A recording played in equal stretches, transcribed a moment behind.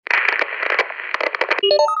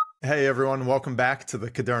Hey everyone, welcome back to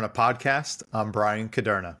the Caderna podcast. I'm Brian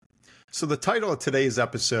Caderna. So the title of today's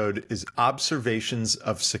episode is Observations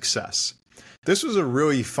of Success. This was a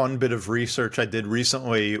really fun bit of research I did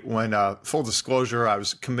recently when, full disclosure, I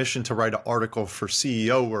was commissioned to write an article for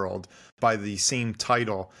CEO World by the same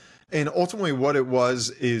title. And ultimately what it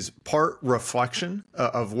was is part reflection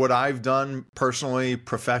of what I've done personally,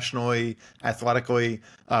 professionally, athletically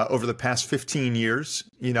over the past 15 years.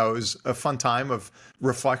 You know, it was a fun time of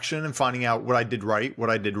reflection and finding out what I did right, what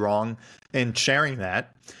I did wrong, and sharing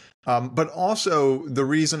that. But also the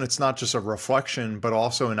reason it's not just a reflection, but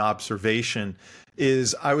also an observation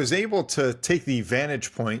is I was able to take the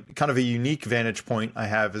vantage point, kind of a unique vantage point I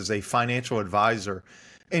have as a financial advisor,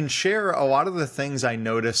 and share a lot of the things I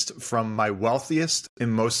noticed from my wealthiest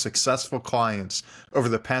and most successful clients over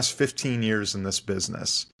the past 15 years in this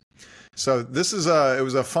business. So it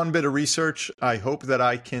was a fun bit of research. I hope that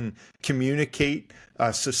I can communicate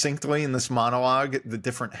succinctly in this monologue the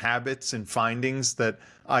different habits and findings that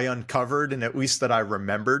I uncovered and at least that I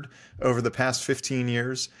remembered over the past 15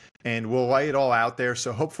 years. And we'll lay it all out there.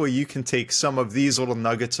 So hopefully you can take some of these little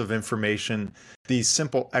nuggets of information, these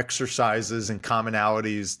simple exercises and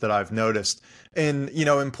commonalities that I've noticed, and,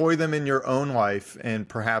 employ them in your own life and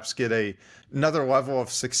perhaps get another level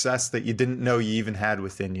of success that you didn't know you even had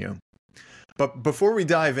within you. But before we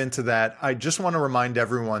dive into that, I just want to remind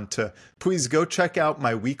everyone to please go check out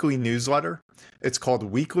my weekly newsletter. It's called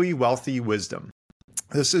Weekly Wealthy Wisdom.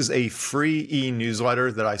 This is a free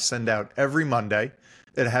e-newsletter that I send out every Monday.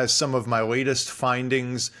 It has some of my latest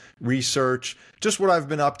findings, research, just what I've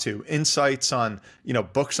been up to, insights on,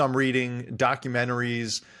 books I'm reading,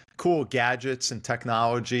 documentaries, cool gadgets and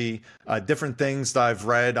technology, different things that I've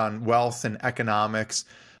read on wealth and economics.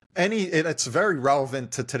 It's very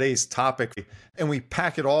relevant to today's topic, and we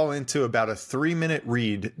pack it all into about a 3-minute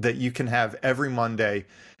read that you can have every Monday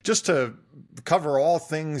just to cover all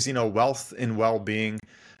things, wealth and well-being.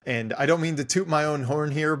 And I don't mean to toot my own horn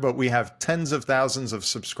here, but we have tens of thousands of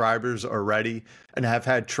subscribers already and have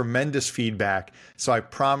had tremendous feedback. So I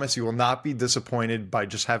promise you will not be disappointed by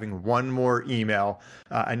just having one more email.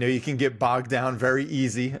 I know you can get bogged down very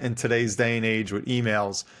easy in today's day and age with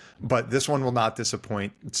emails, but this one will not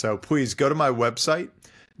disappoint. So please go to my website,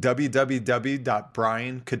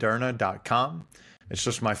 www.briancaderna.com. It's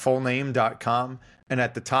just my full name.com. And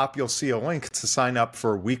at the top, you'll see a link to sign up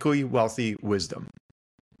for Weekly Wealthy Wisdom.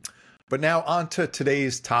 But now on to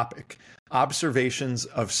today's topic, observations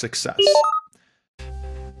of success.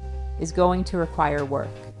 Is going to require work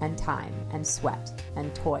and time and sweat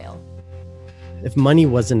and toil. If money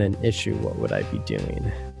wasn't an issue, what would I be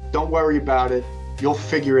doing? Don't worry about it. You'll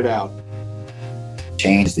figure it out.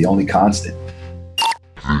 Change is the only constant.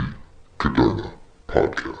 The Caderna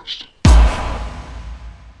Podcast.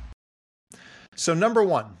 So number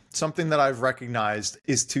one, something that I've recognized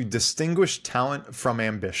is to distinguish talent from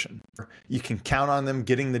ambition. You can count on them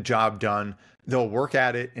getting the job done. They'll work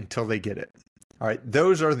at it until they get it. All right.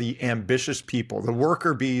 Those are the ambitious people, the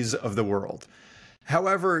worker bees of the world.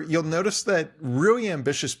 However, you'll notice that really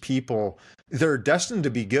ambitious people, they're destined to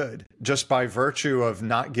be good just by virtue of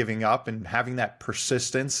not giving up and having that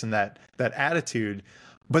persistence and that attitude,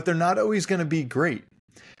 but they're not always going to be great.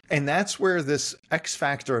 And that's where this X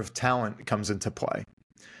factor of talent comes into play.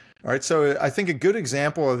 All right. So I think a good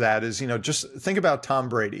example of that is, just think about Tom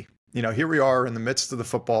Brady. Here we are in the midst of the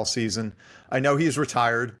football season. I know he's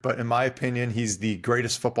retired, but in my opinion, he's the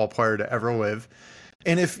greatest football player to ever live.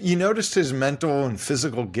 And if you noticed his mental and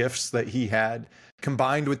physical gifts that he had,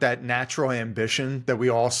 combined with that natural ambition that we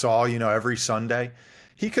all saw, every Sunday,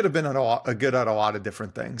 he could have been good at a lot of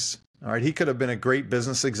different things. All right. He could have been a great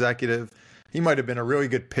business executive. He might have been a really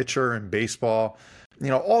good pitcher in baseball,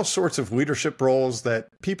 all sorts of leadership roles that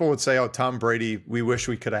people would say, oh, Tom Brady, we wish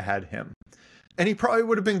we could have had him. And he probably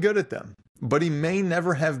would have been good at them, but he may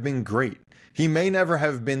never have been great. He may never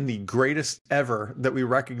have been the greatest ever that we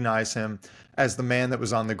recognize him as the man that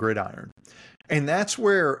was on the gridiron. And that's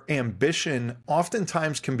where ambition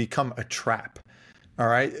oftentimes can become a trap. All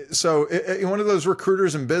right. So one of those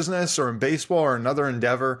recruiters in business or in baseball or another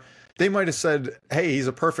endeavor, they might have said, hey, he's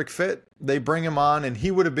a perfect fit. They bring him on and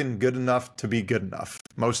he would have been good enough to be good enough,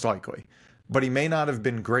 most likely, but he may not have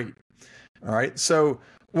been great. All right. So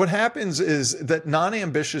what happens is that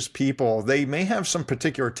non-ambitious people, they may have some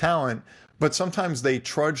particular talent, but sometimes they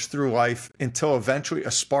trudge through life until eventually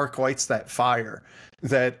a spark lights that fire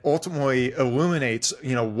that ultimately illuminates,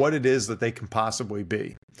 what it is that they can possibly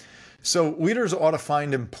be. So leaders ought to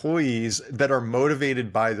find employees that are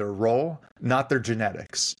motivated by their role, not their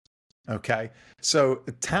genetics. Okay. So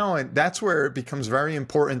talent, that's where it becomes very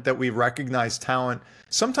important that we recognize talent,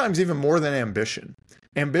 sometimes even more than ambition.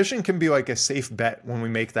 Ambition can be like a safe bet when we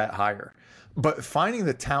make that hire. But finding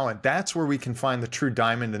the talent, that's where we can find the true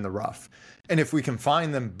diamond in the rough. And if we can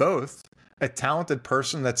find them both, a talented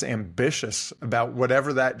person that's ambitious about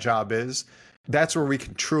whatever that job is, that's where we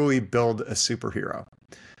can truly build a superhero.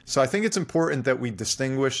 So I think it's important that we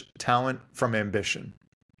distinguish talent from ambition.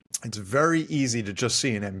 It's very easy to just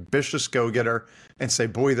see an ambitious go-getter and say,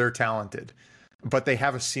 boy, they're talented, but they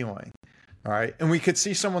have a ceiling. All right. And we could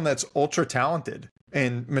see someone that's ultra talented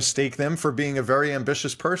and mistake them for being a very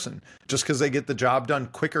ambitious person just because they get the job done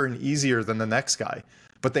quicker and easier than the next guy,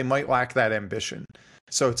 but they might lack that ambition.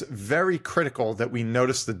 So it's very critical that we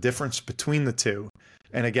notice the difference between the two.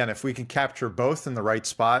 And again, if we can capture both in the right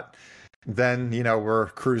spot, then, we're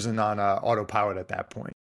cruising on autopilot at that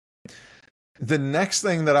point. The next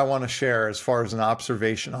thing that I want to share as far as an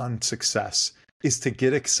observation on success is to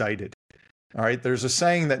get excited. All right. There's a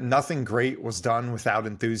saying that nothing great was done without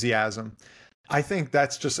enthusiasm. I think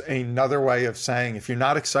that's just another way of saying if you're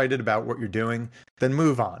not excited about what you're doing, then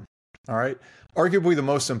move on. All right. Arguably, the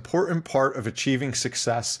most important part of achieving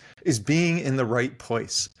success is being in the right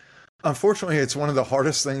place. Unfortunately, it's one of the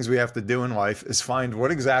hardest things we have to do in life is find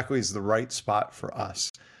what exactly is the right spot for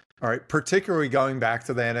us. All right, particularly going back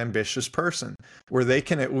to that ambitious person where they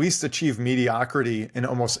can at least achieve mediocrity in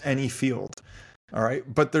almost any field. All right,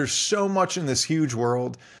 but there's so much in this huge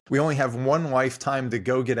world. We only have one lifetime to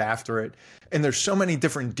go get after it. And there's so many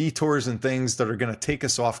different detours and things that are going to take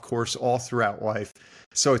us off course all throughout life.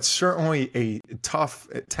 So it's certainly a tough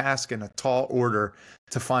task and a tall order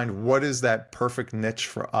to find what is that perfect niche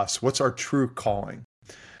for us. What's our true calling?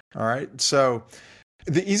 All right, so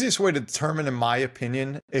the easiest way to determine, in my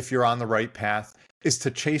opinion, if you're on the right path is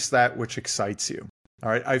to chase that which excites you. All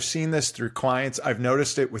right. I've seen this through clients. I've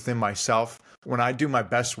noticed it within myself. When I do my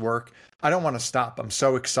best work, I don't want to stop. I'm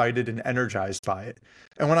so excited and energized by it.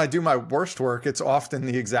 And when I do my worst work, it's often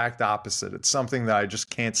the exact opposite. It's something that I just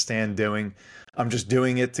can't stand doing. I'm just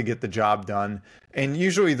doing it to get the job done. And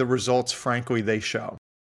usually the results, frankly, they show.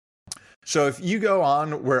 So if you go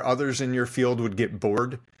on where others in your field would get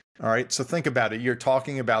bored, all right, so think about it. You're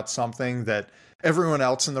talking about something that everyone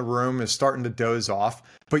else in the room is starting to doze off,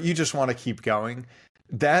 but you just want to keep going.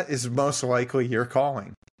 That is most likely your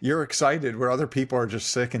calling. You're excited where other people are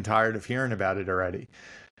just sick and tired of hearing about it already.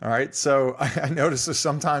 All right. So I notice this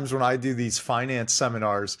sometimes when I do these finance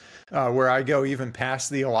seminars where I go even past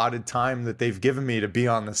the allotted time that they've given me to be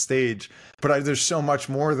on the stage, but there's so much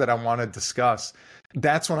more that I want to discuss.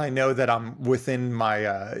 That's when I know that I'm within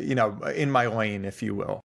my, in my lane, if you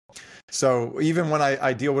will. So even when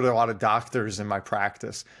I deal with a lot of doctors in my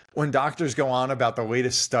practice, when doctors go on about the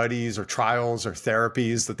latest studies or trials or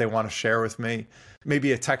therapies that they want to share with me,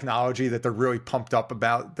 maybe a technology that they're really pumped up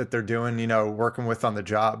about that they're doing, working with on the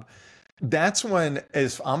job, that's when,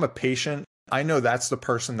 if I'm a patient, I know that's the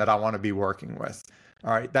person that I want to be working with.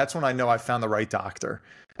 All right. That's when I know I found the right doctor,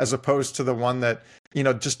 as opposed to the one that,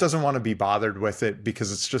 just doesn't want to be bothered with it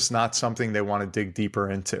because it's just not something they want to dig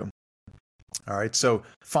deeper into. All right. So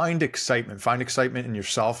find excitement in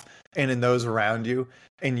yourself and in those around you.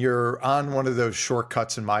 And you're on one of those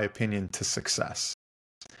shortcuts, in my opinion, to success.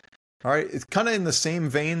 All right. It's kind of in the same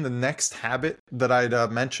vein. The next habit that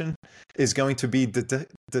I'd mention is going to be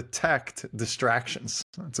detect distractions.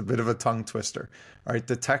 It's a bit of a tongue twister. All right.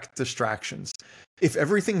 Detect distractions. If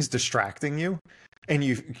everything's distracting you and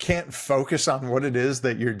you can't focus on what it is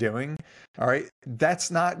that you're doing, all right,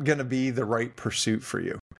 that's not going to be the right pursuit for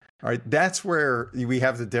you. All right, that's where we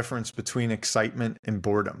have the difference between excitement and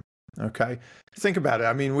boredom. Okay, think about it.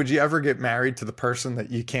 I mean, would you ever get married to the person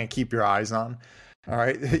that you can't keep your eyes on? All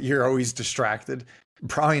right, you're always distracted.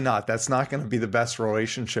 Probably not. That's not going to be the best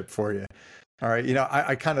relationship for you. All right,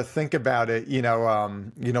 I kind of think about it.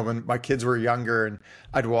 When my kids were younger, and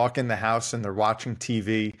I'd walk in the house and they're watching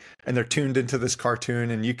TV and they're tuned into this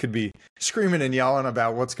cartoon, and you could be screaming and yelling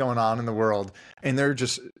about what's going on in the world, and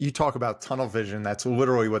you talk about tunnel vision. That's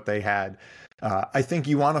literally what they had. I think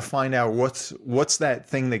you want to find out what's that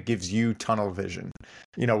thing that gives you tunnel vision.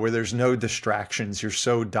 Where there's no distractions, you're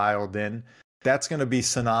so dialed in. That's going to be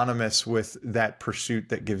synonymous with that pursuit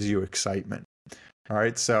that gives you excitement. All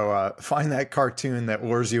right, so find that cartoon that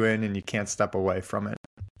lures you in and you can't step away from it.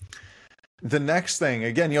 The next thing,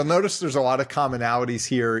 again, you'll notice there's a lot of commonalities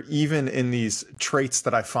here, even in these traits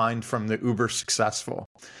that I find from the uber successful,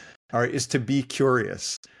 all right, is to be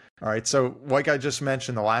curious. All right, so like I just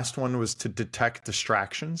mentioned, the last one was to detect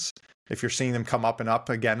distractions. If you're seeing them come up and up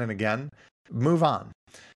again and again, move on.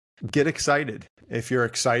 get excited. If you're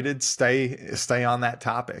excited, stay on that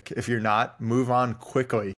topic. If you're not, move on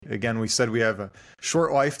quickly. Again, we said we have a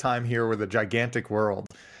short lifetime here with a gigantic world.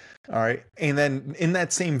 All right. And then in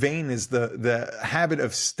that same vein is the habit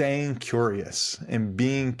of staying curious and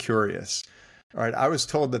being curious. All right. I was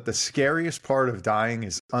told that the scariest part of dying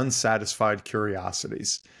is unsatisfied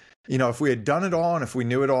curiosities. If we had done it all and if we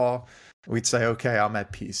knew it all, we'd say, okay, I'm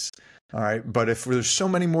at peace. All right. But if there's so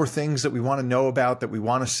many more things that we want to know about, that we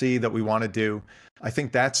want to see, that we want to do, I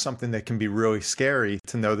think that's something that can be really scary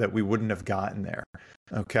to know that we wouldn't have gotten there.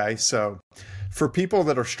 Okay. So for people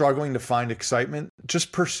that are struggling to find excitement,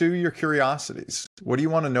 just pursue your curiosities. What do you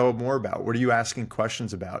want to know more about? What are you asking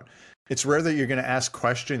questions about? It's rare that you're going to ask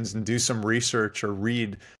questions and do some research or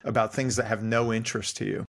read about things that have no interest to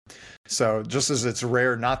you. So just as it's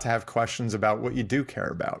rare not to have questions about what you do care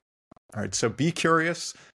about. All right. So be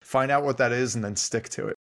curious, find out what that is, and then stick to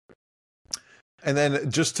it. And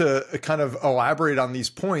then just to kind of elaborate on these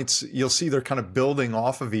points, you'll see they're kind of building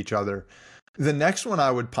off of each other. The next one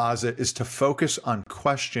I would posit is to focus on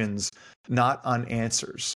questions, not on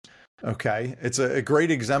answers. Okay. It's a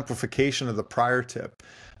great exemplification of the prior tip.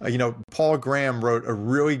 Paul Graham wrote a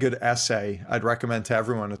really good essay I'd recommend to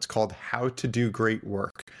everyone. It's called How to Do Great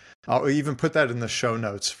Work. I'll even put that in the show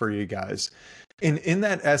notes for you guys. In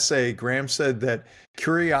that essay, Graham said that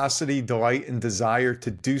curiosity, delight, and desire to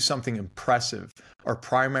do something impressive are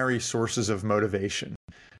primary sources of motivation.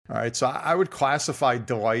 All right, so I would classify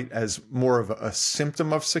delight as more of a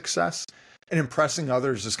symptom of success, and impressing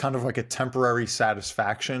others is kind of like a temporary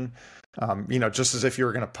satisfaction. Just as if you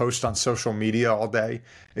were going to post on social media all day,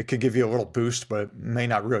 it could give you a little boost, but it may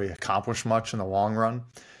not really accomplish much in the long run.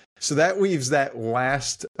 So that leaves that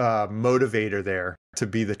last motivator there to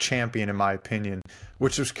be the champion, in my opinion,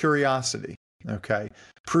 which is curiosity. Okay,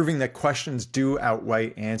 proving that questions do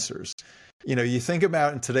outweigh answers. You think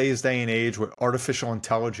about in today's day and age with artificial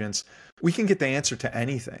intelligence, we can get the answer to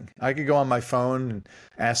anything. I could go on my phone and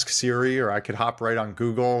ask Siri, or I could hop right on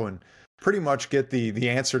Google and pretty much get the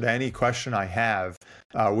answer to any question I have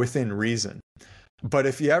within reason. But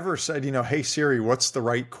if you ever said, hey Siri, what's the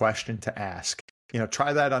right question to ask?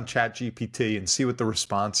 Try that on ChatGPT and see what the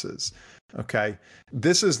response is. Okay.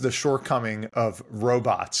 This is the shortcoming of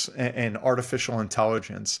robots and artificial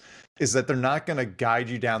intelligence, is that they're not going to guide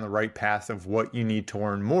you down the right path of what you need to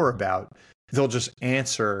learn more about. They'll just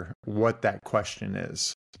answer what that question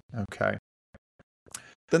is. Okay.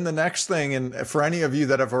 Then the next thing, and for any of you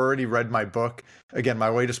that have already read my book, again, my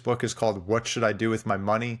latest book is called What Should I Do With My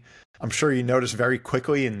Money? I'm sure you noticed very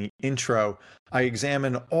quickly in the intro, I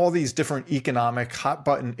examine all these different economic hot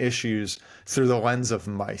button issues through the lens of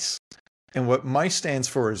MICE. And what MICE stands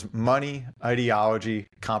for is money, ideology,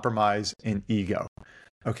 compromise, and ego.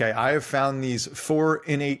 Okay, I have found these 4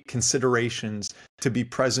 innate considerations to be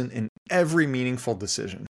present in every meaningful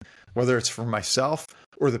decision, whether it's for myself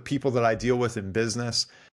or the people that I deal with in business.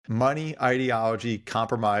 Money, ideology,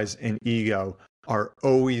 compromise, and ego are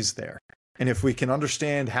always there. And if we can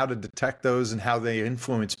understand how to detect those and how they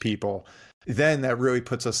influence people, then that really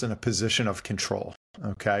puts us in a position of control.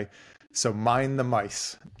 Okay. So mind the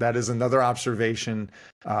mice. That is another observation.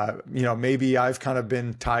 Maybe I've kind of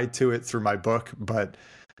been tied to it through my book, but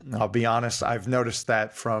I'll be honest, I've noticed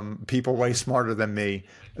that from people way smarter than me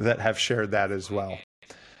that have shared that as well.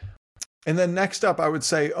 And then next up, I would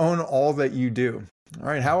say own all that you do. All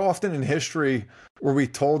right. How often in history were we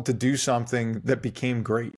told to do something that became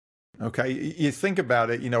great? Okay. You think about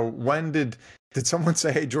it, when did someone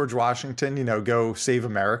say, hey, George Washington, go save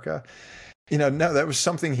America? No, that was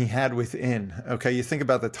something he had within. Okay. You think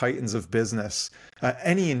about the titans of business,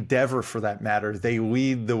 any endeavor for that matter, they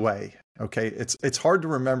lead the way. Okay. It's hard to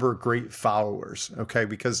remember great followers. Okay.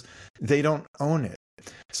 Because they don't own it.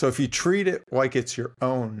 So if you treat it like it's your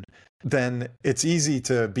own, then it's easy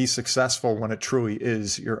to be successful when it truly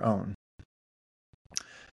is your own.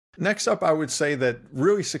 Next up, I would say that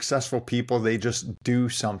really successful people, they just do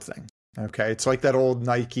something. Okay. It's like that old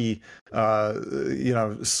Nike,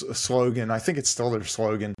 slogan. I think it's still their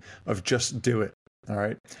slogan of just do it. All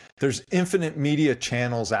right. There's infinite media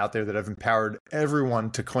channels out there that have empowered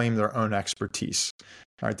everyone to claim their own expertise.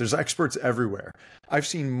 All right. There's experts everywhere. I've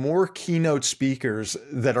seen more keynote speakers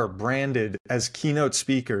that are branded as keynote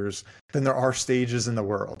speakers than there are stages in the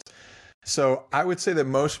world. So I would say that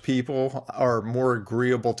most people are more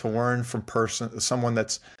agreeable to learn from someone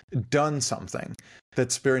that's done something,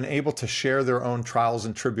 that's been able to share their own trials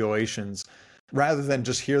and tribulations, rather than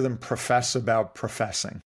just hear them profess about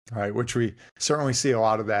professing, right? Which we certainly see a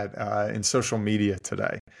lot of that in social media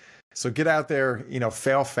today. So get out there,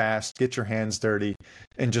 fail fast, get your hands dirty,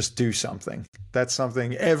 and just do something. That's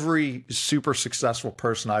something every super successful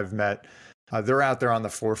person I've met, they're out there on the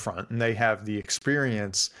forefront and they have the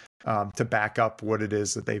experience to back up what it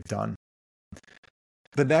is that they've done.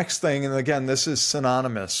 The next thing, and again, this is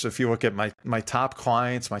synonymous. If you look at my top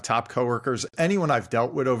clients, my top coworkers, anyone I've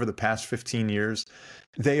dealt with over the past 15 years,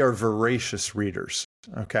 they are voracious readers,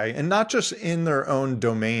 okay? And not just in their own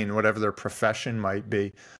domain, whatever their profession might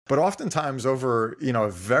be, but oftentimes over, a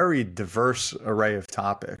very diverse array of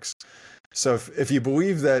topics. So if you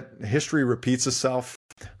believe that history repeats itself,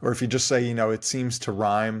 or if you just say, it seems to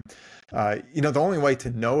rhyme, the only way to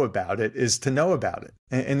know about it is to know about it.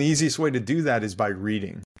 And the easiest way to do that is by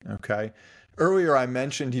reading, okay? Earlier, I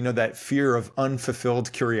mentioned, that fear of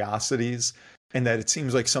unfulfilled curiosities and that it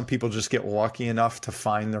seems like some people just get lucky enough to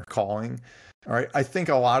find their calling. All right. I think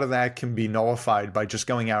a lot of that can be nullified by just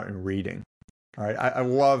going out and reading. All right. I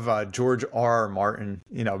love George R. R. Martin.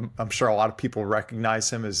 I'm sure a lot of people recognize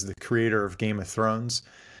him as the creator of Game of Thrones.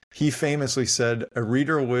 He famously said, "A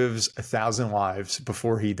reader lives 1,000 lives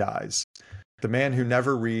before he dies. The man who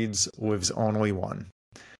never reads lives only one."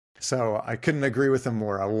 So I couldn't agree with him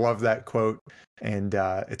more. I love that quote. And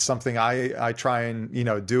it's something I try and,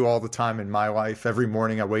 do all the time in my life. Every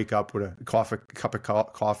morning I wake up with a cup of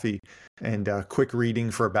coffee and quick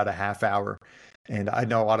reading for about a half hour. And I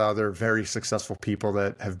know a lot of other very successful people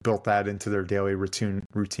that have built that into their daily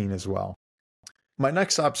routine as well. My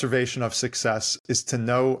next observation of success is to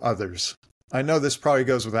know others. I know this probably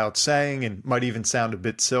goes without saying and might even sound a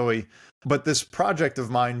bit silly, but this project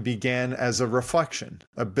of mine began as a reflection,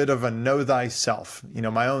 a bit of a know thyself,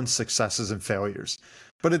 my own successes and failures.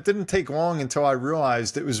 But it didn't take long until I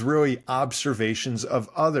realized it was really observations of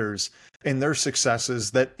others and their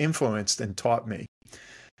successes that influenced and taught me.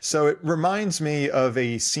 So it reminds me of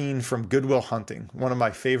a scene from Good Will Hunting, one of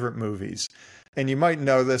my favorite movies. And you might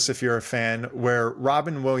know this if you're a fan, where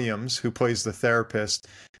Robin Williams, who plays the therapist,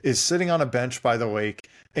 is sitting on a bench by the lake,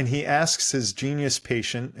 and he asks his genius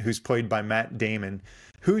patient, who's played by Matt Damon,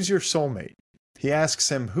 "Who's your soulmate?" He asks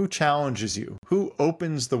him, "Who challenges you? Who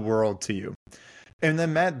opens the world to you?" And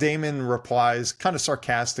then Matt Damon replies, kind of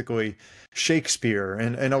sarcastically, "Shakespeare,"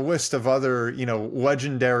 and a list of other,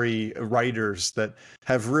 legendary writers that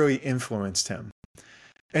have really influenced him.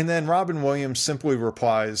 And then Robin Williams simply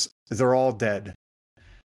replies, "They're all dead."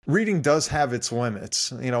 Reading does have its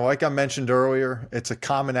limits. Like I mentioned earlier, it's a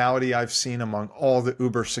commonality I've seen among all the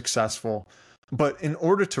uber successful. But in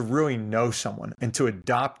order to really know someone and to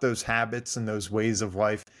adopt those habits and those ways of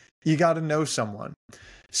life, you got to know someone.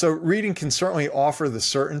 So reading can certainly offer the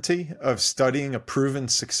certainty of studying a proven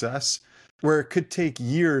success, where it could take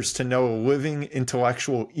years to know a living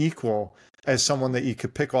intellectual equal as someone that you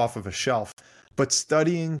could pick off of a shelf. But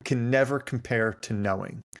studying can never compare to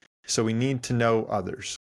knowing. So we need to know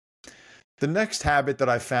others. The next habit that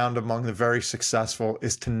I found among the very successful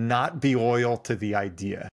is to not be loyal to the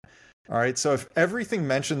idea. All right, so if everything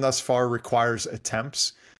mentioned thus far requires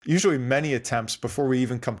attempts, usually many attempts before we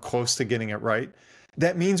even come close to getting it right,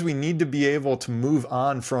 that means we need to be able to move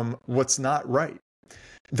on from what's not right.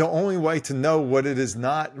 The only way to know what it is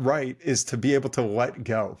not right is to be able to let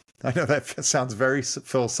go. I know that sounds very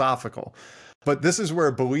philosophical, but this is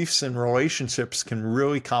where beliefs and relationships can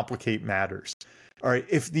really complicate matters. All right,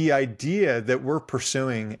 if the idea that we're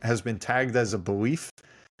pursuing has been tagged as a belief,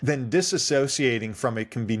 then disassociating from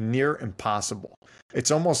it can be near impossible.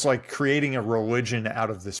 It's almost like creating a religion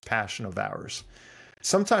out of this passion of ours.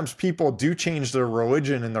 Sometimes people do change their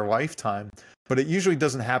religion in their lifetime, but it usually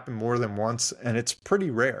doesn't happen more than once, and it's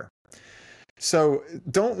pretty rare. So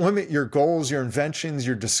don't limit your goals, your inventions,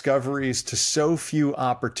 your discoveries to so few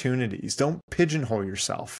opportunities. Don't pigeonhole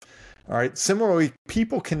yourself. All right. Similarly,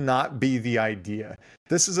 people cannot be the idea.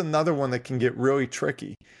 This is another one that can get really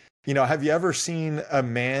tricky. Have you ever seen a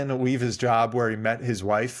man leave his job where he met his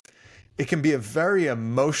wife? It can be a very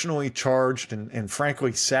emotionally charged and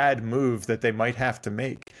frankly sad move that they might have to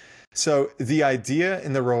make. So the idea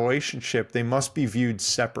and the relationship, they must be viewed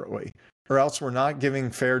separately, or else we're not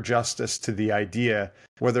giving fair justice to the idea,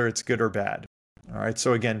 whether it's good or bad. All right.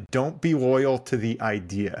 So again, don't be loyal to the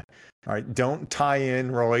idea. All right. Don't tie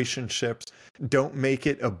in relationships. Don't make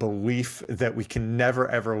it a belief that we can never,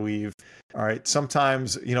 ever leave. All right.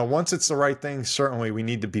 Sometimes, once it's the right thing, certainly we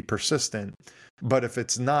need to be persistent. But if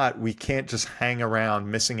it's not, we can't just hang around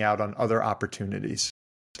missing out on other opportunities.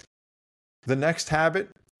 The next habit,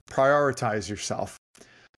 prioritize yourself.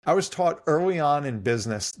 I was taught early on in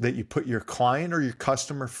business that you put your client or your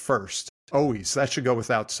customer first. Always. That should go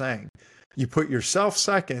without saying. You put yourself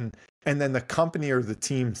second, and then the company or the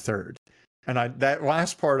team third. And that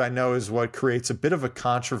last part I know is what creates a bit of a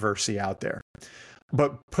controversy out there.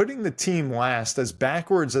 But putting the team last, as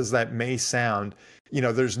backwards as that may sound,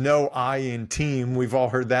 there's no I in team. We've all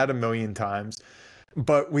heard that a million times.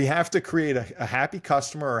 But we have to create a happy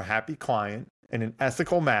customer or a happy client in an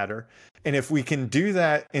ethical manner. And if we can do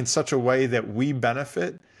that in such a way that we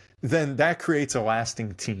benefit, then that creates a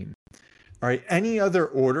lasting team. All right. Any other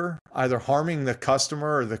order, either harming the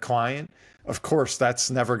customer or the client, of course, that's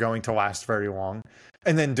never going to last very long.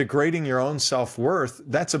 And then degrading your own self-worth,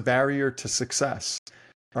 that's a barrier to success.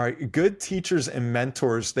 All right. Good teachers and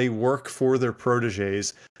mentors, they work for their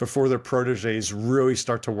proteges before their proteges really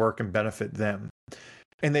start to work and benefit them.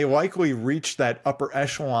 And they likely reach that upper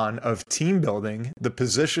echelon of team building, the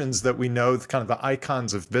positions that we know, kind of the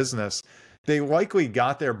icons of business. They likely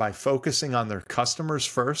got there by focusing on their customers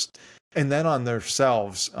first and then on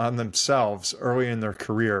themselves early in their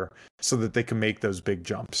career so that they can make those big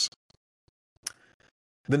jumps.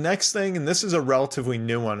 The next thing, and this is a relatively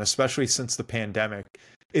new one, especially since the pandemic,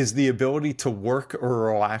 is the ability to work or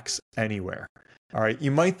relax anywhere. All right.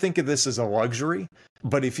 You might think of this as a luxury,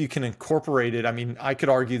 but if you can incorporate it, I could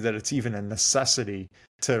argue that it's even a necessity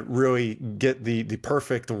to really get the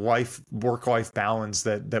perfect work-life balance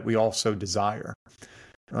that we also desire.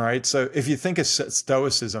 All right. So if you think of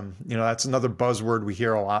stoicism, that's another buzzword we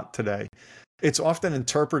hear a lot today. It's often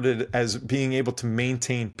interpreted as being able to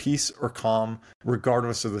maintain peace or calm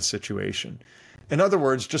regardless of the situation. In other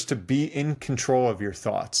words, just to be in control of your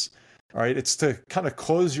thoughts. All right. It's to kind of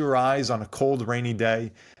close your eyes on a cold, rainy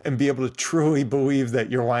day and be able to truly believe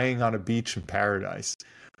that you're laying on a beach in paradise,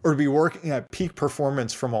 or to be working at peak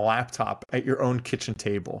performance from a laptop at your own kitchen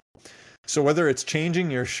table. So whether it's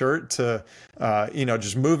changing your shirt to,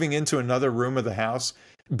 just moving into another room of the house,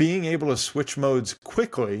 being able to switch modes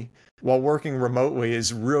quickly while working remotely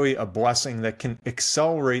is really a blessing that can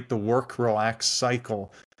accelerate the work-relax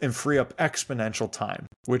cycle and free up exponential time,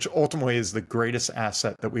 which ultimately is the greatest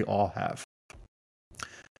asset that we all have.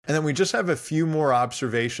 And then we just have a few more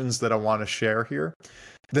observations that I want to share here.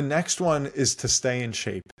 The next one is to stay in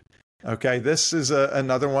shape. Okay, this is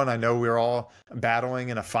another one. I know we're all battling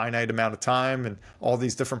in a finite amount of time and all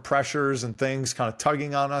these different pressures and things kind of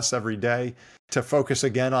tugging on us every day. To focus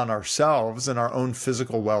again on ourselves and our own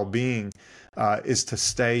physical well-being is to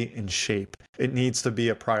stay in shape. It needs to be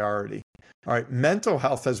a priority. All right, mental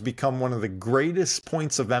health has become one of the greatest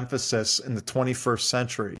points of emphasis in the 21st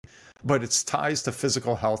century, but its ties to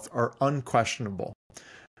physical health are unquestionable.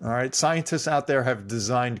 All right, scientists out there have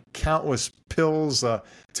designed countless pills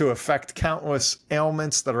to affect countless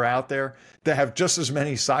ailments that are out there that have just as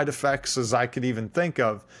many side effects as I could even think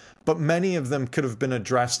of, but many of them could have been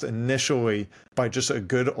addressed initially by just a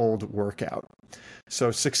good old workout. So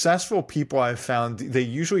successful people I've found, they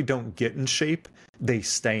usually don't get in shape, they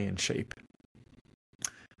stay in shape.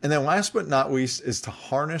 And then last but not least is to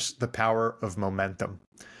harness the power of momentum.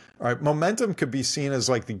 All right, momentum could be seen as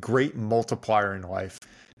like the great multiplier in life.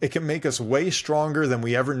 It can make us way stronger than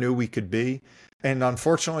we ever knew we could be. And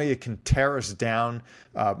unfortunately, it can tear us down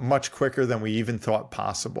much quicker than we even thought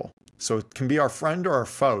possible. So it can be our friend or our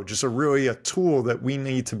foe, just really a tool that we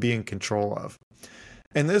need to be in control of.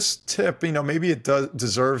 And this tip, maybe it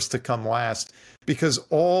deserves to come last because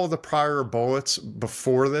all the prior bullets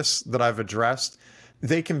before this that I've addressed,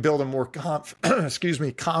 they can build a more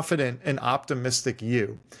confident and optimistic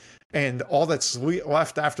you. And all that's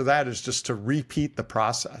left after that is just to repeat the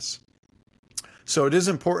process. So it is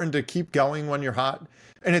important to keep going when you're hot.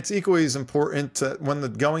 And it's equally as important to, when the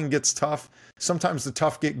going gets tough, sometimes the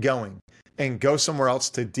tough get going and go somewhere else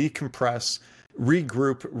to decompress,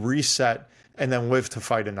 regroup, reset, and then live to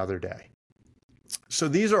fight another day. So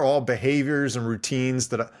these are all behaviors and routines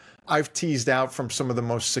that I've teased out from some of the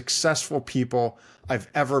most successful people I've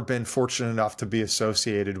ever been fortunate enough to be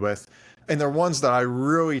associated with. And they're ones that I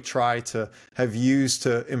really try to have used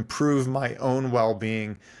to improve my own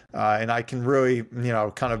well-being. And I can really,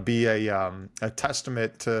 kind of be a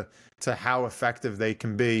testament to how effective they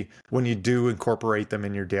can be when you do incorporate them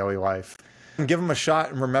in your daily life. And give them a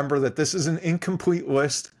shot and remember that this is an incomplete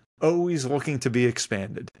list, always looking to be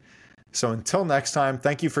expanded. So until next time,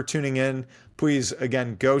 thank you for tuning in. Please,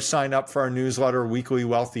 again, go sign up for our newsletter, Weekly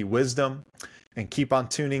Wealthy Wisdom, and keep on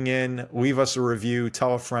tuning in. Leave us a review,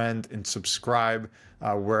 tell a friend, and subscribe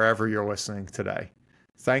wherever you're listening today.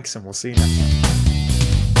 Thanks, and we'll see you next time.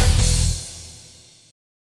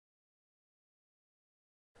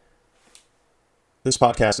 This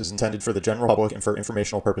podcast is intended for the general public and for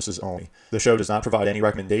informational purposes only. The show does not provide any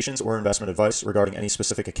recommendations or investment advice regarding any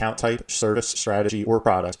specific account type, service, strategy, or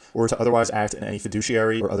product, or to otherwise act in any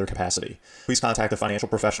fiduciary or other capacity. Please contact a financial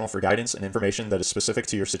professional for guidance and information that is specific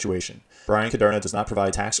to your situation. Brian Caderna does not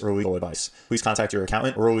provide tax or legal advice. Please contact your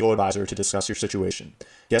accountant or legal advisor to discuss your situation.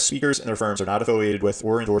 Guest speakers and their firms are not affiliated with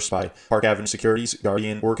or endorsed by Park Avenue Securities,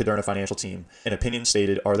 Guardian, or Caderna Financial Team, and opinions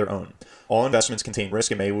stated are their own. All investments contain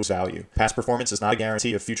risk and may lose value. Past performance is not a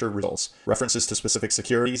guarantee of future results. References to specific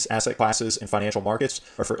securities, asset classes, and financial markets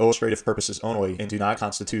are for illustrative purposes only and do not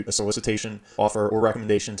constitute a solicitation, offer, or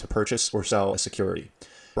recommendation to purchase or sell a security.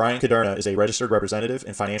 Brian Caderna is a registered representative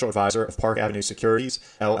and financial advisor of Park Avenue Securities,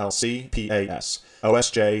 LLC, PAS.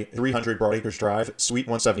 OSJ 300 Broadacres Drive, Suite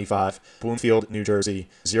 175, Bloomfield, New Jersey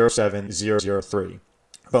 07003.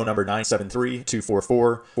 Phone number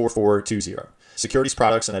 973-244-4420. Securities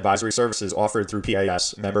products and advisory services offered through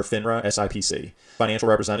PAS, member FINRA SIPC. Financial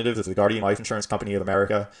representative of the Guardian Life Insurance Company of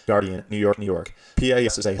America, Guardian, New York, New York.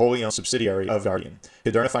 PAS is a wholly owned subsidiary of Guardian.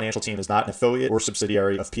 Caderna Financial Team is not an affiliate or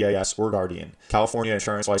subsidiary of PAS or Guardian. California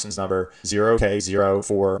Insurance License Number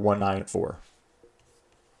 0K04194.